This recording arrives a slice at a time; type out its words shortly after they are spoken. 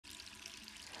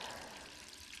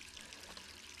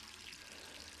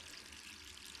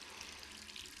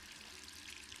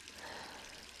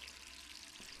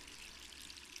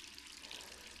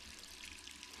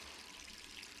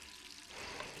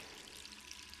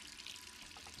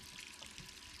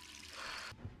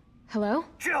Hello?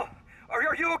 Jill,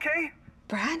 are you okay?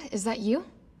 Brad, is that you?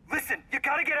 Listen, you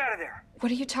gotta get out of there. What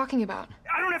are you talking about?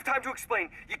 I don't have time to explain.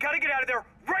 You gotta get out of there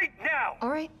right now. All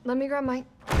right, let me grab my...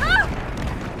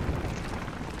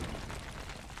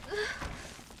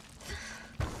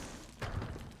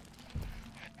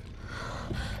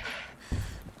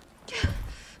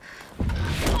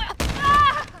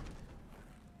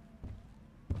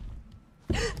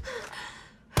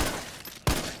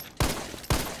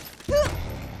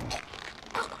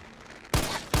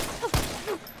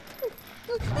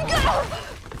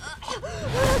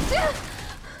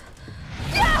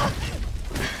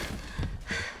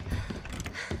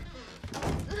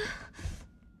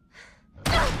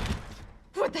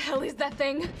 What the hell is that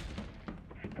thing?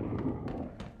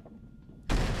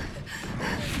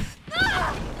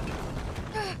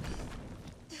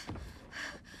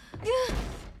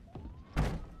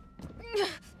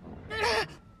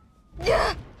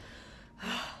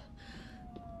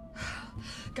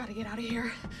 Gotta get out of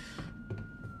here.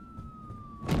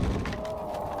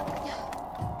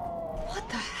 What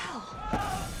the hell?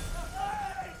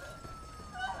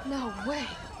 No way.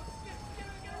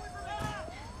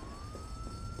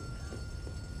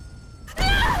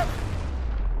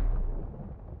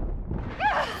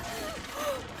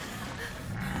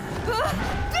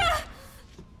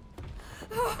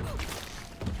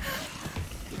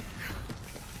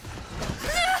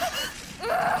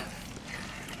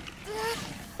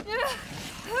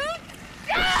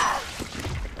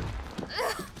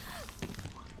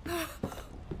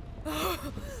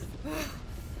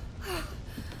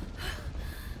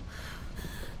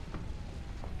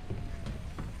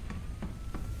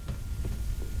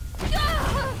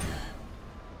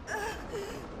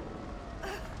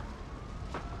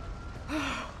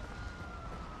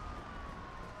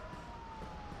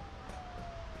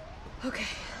 Okay.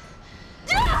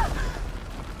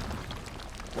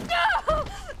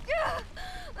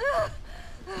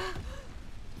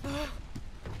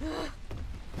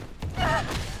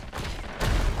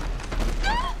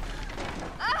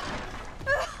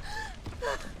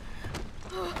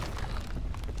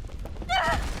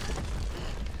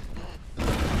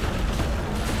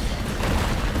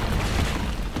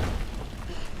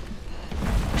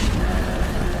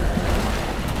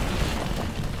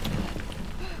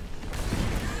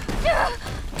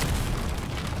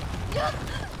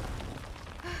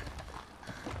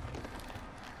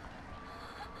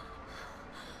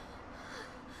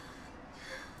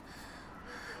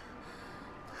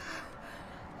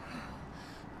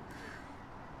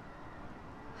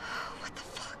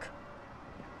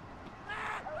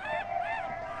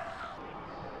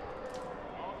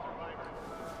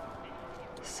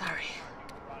 Sorry.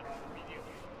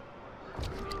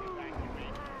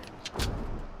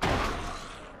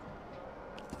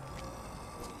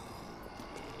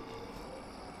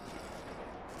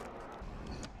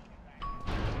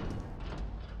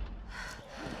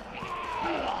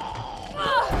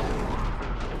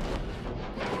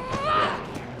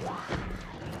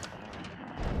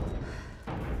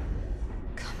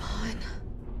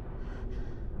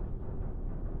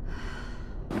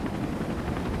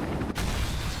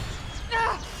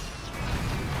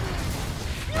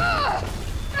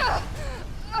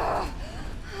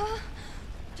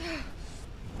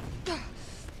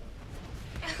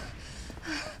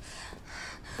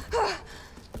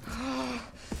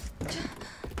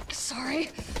 Sorry.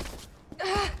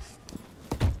 Oh,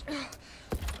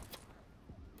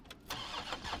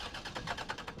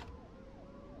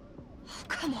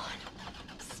 come on.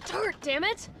 Start, damn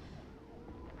it!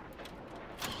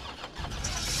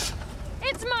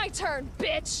 It's my turn,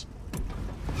 bitch!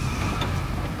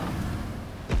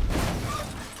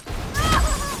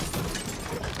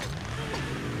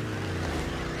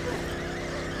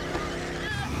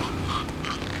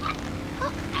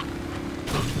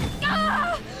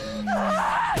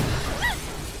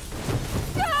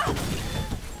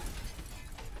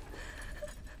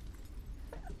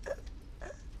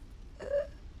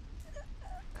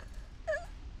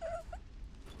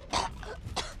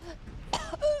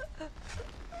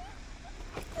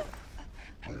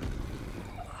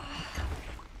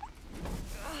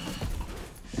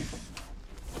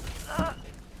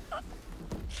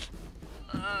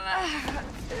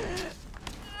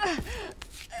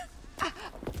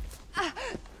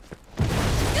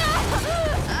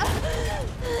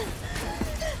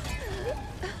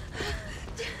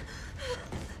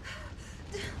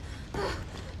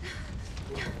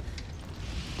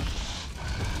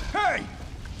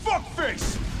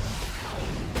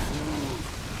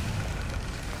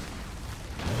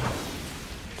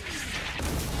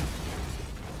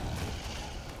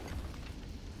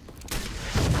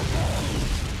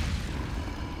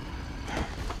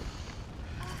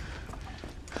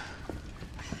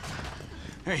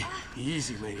 Hey,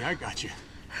 easy, lady. I got you.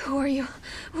 Who are you?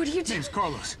 What are you doing? Name's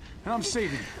Carlos, and I'm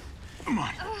saving you. Come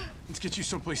on, let's get you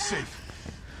someplace safe.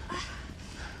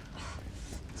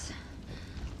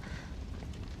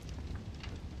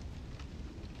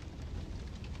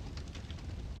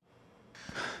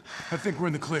 I think we're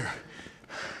in the clear.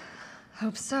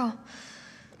 Hope so.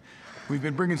 We've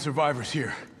been bringing survivors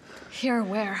here. Here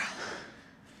where?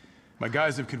 My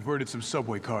guys have converted some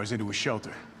subway cars into a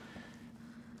shelter.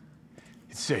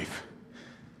 It's safe.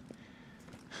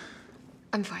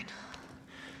 I'm fine.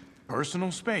 Personal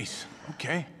space.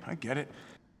 Okay, I get it.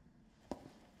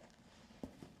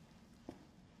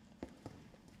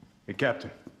 Hey,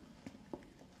 Captain.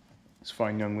 This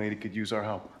fine young lady could use our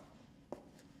help.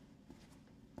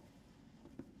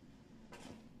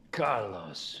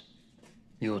 Carlos,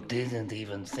 you didn't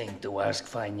even think to ask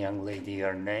fine young lady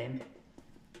her name?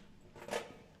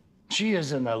 She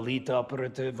is an elite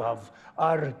operative of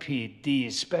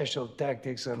RPD, Special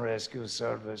Tactics and Rescue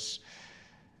Service.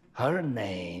 Her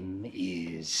name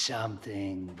is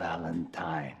something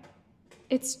Valentine.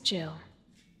 It's Jill.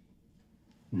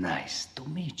 Nice to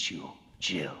meet you,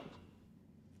 Jill.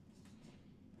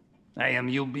 I am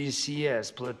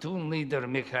UBCS Platoon Leader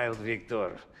Mikhail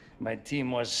Victor. My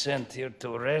team was sent here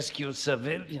to rescue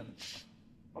civilians.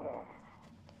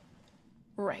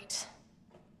 Right.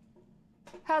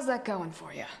 How's that going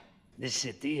for you? The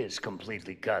city is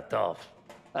completely cut off,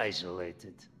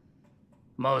 isolated.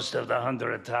 Most of the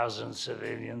 100,000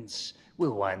 civilians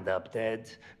will wind up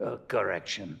dead.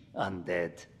 Correction,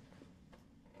 undead.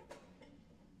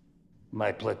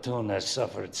 My platoon has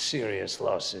suffered serious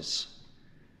losses.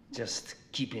 Just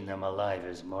keeping them alive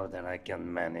is more than I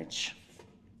can manage.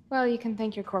 Well, you can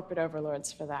thank your corporate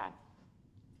overlords for that.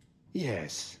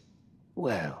 Yes.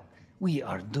 Well, we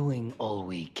are doing all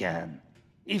we can.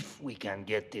 If we can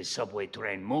get this subway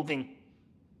train moving,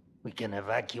 we can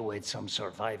evacuate some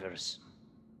survivors.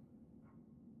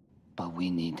 But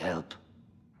we need help.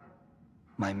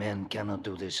 My men cannot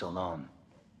do this alone.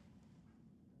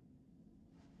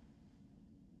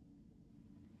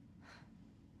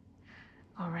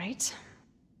 All right.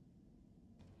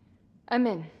 I'm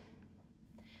in.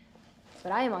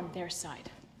 But I am on their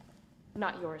side,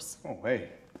 not yours. Oh, hey.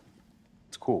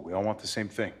 It's cool. We all want the same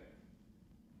thing.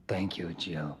 Thank you,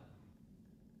 Jill.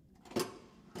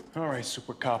 All right,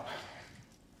 Super Cop.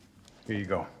 Here you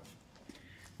go.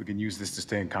 We can use this to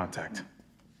stay in contact.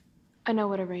 I know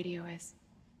what a radio is.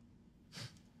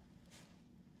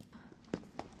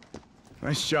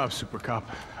 Nice job, Super Cop.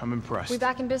 I'm impressed. We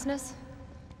back in business?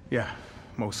 Yeah,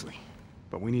 mostly.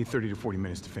 But we need 30 to 40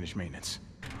 minutes to finish maintenance.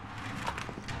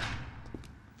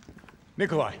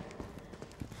 Nikolai,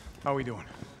 how are we doing?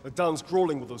 The town's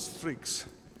crawling with those freaks.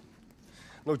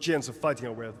 No chance of fighting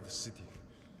our way out of the city.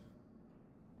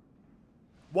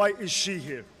 Why is she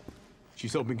here?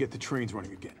 She's helping get the trains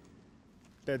running again.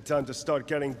 Bad time to start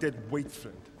carrying dead weight,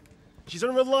 friend. She's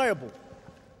unreliable.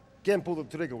 Can't pull the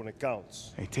trigger when it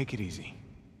counts. Hey, take it easy.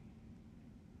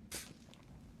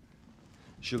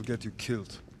 She'll get you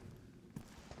killed.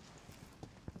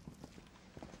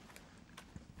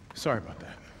 Sorry about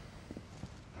that.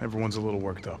 Everyone's a little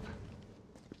worked up.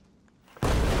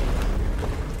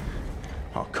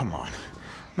 Oh, come on.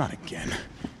 Not again.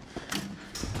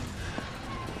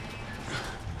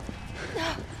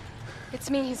 It's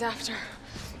me he's after.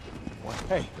 What?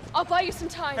 Hey. I'll buy you some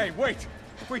time. Hey, wait!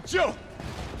 Wait, Jill!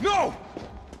 No!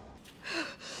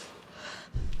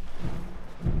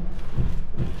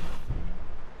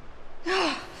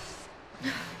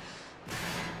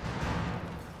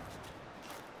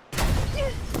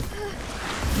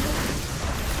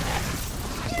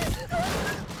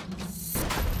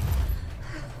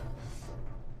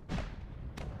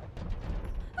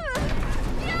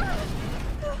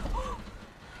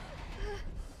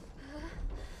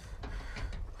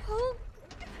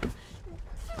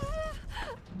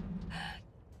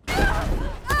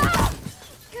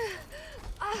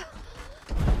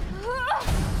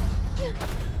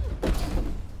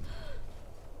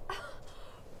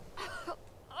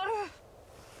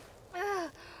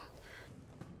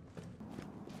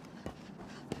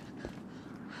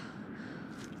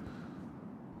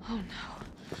 Oh no.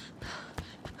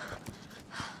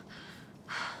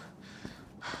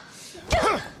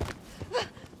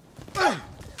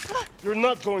 You're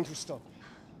not going to stop me.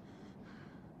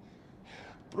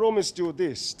 Promised you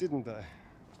this, didn't I?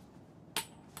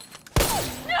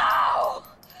 No!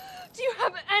 Do you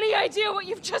have any idea what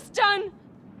you've just done?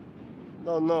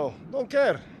 No, don't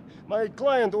care. My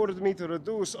client ordered me to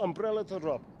reduce umbrella to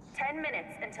rubber. 10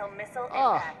 minutes until missile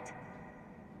impact.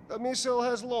 The missile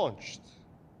has launched.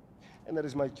 And that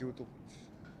is my cue to leave.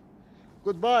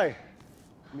 Goodbye,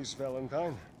 Miss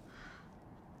Valentine.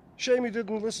 Shame you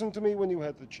didn't listen to me when you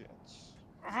had the chance.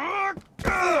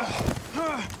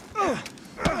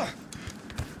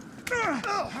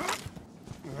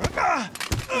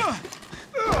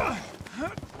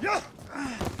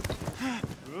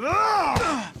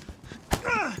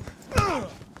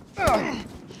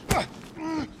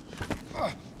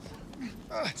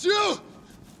 Jill!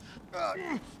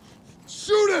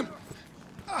 Shoot him!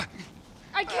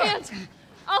 I can't!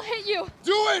 I'll hit you!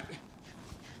 Do it!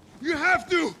 You have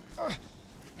to!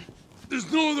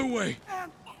 There's no other way.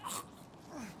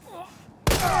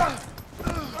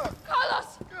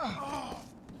 Carlos!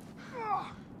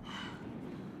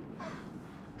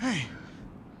 Hey,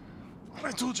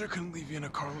 I told you I couldn't leave you in a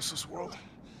Carlos's world.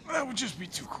 That would just be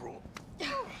too cruel.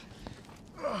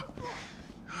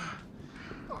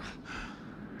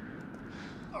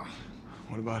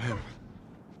 What about him?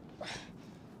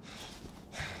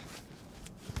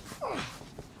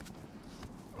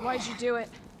 Why'd you do it?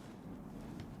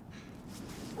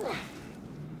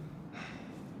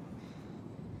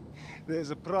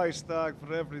 There's a price tag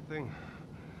for everything.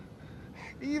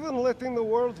 Even letting the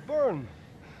world burn.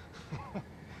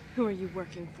 Who are you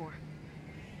working for?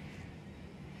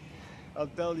 I'll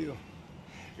tell you,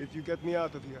 if you get me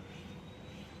out of here.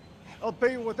 I'll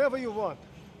pay you whatever you want.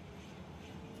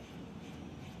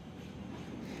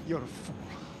 You're a fool.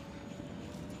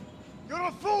 You're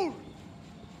a fool!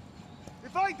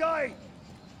 If I die,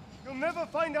 you'll never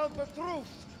find out the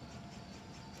truth.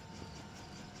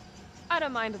 I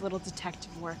don't mind a little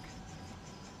detective work.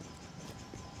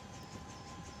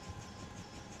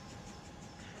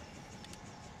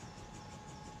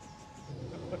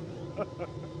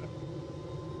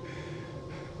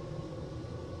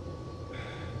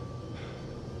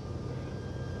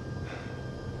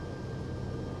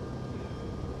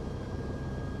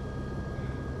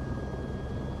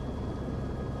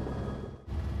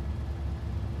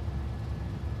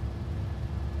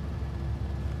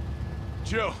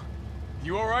 Jill,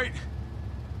 you all right?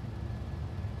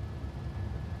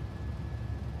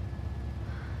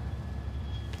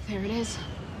 There it is.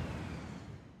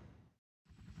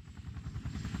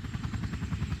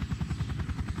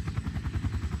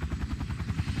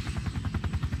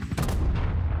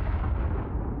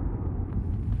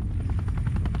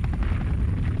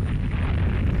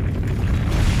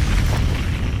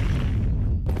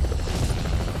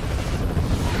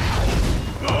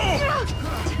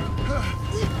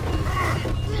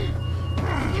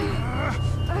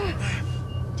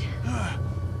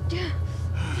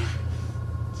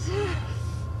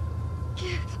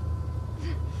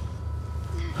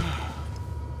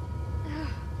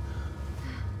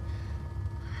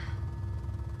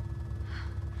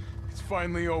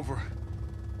 Finally over.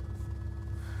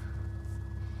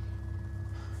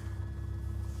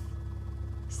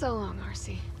 So long,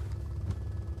 RC.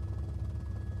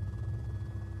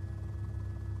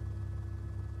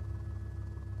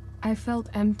 I felt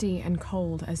empty and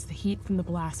cold as the heat from the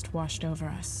blast washed over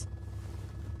us.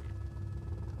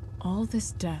 All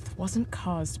this death wasn't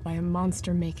caused by a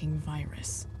monster-making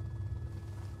virus.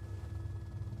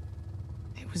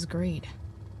 It was greed.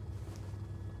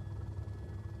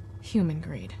 Human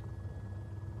greed.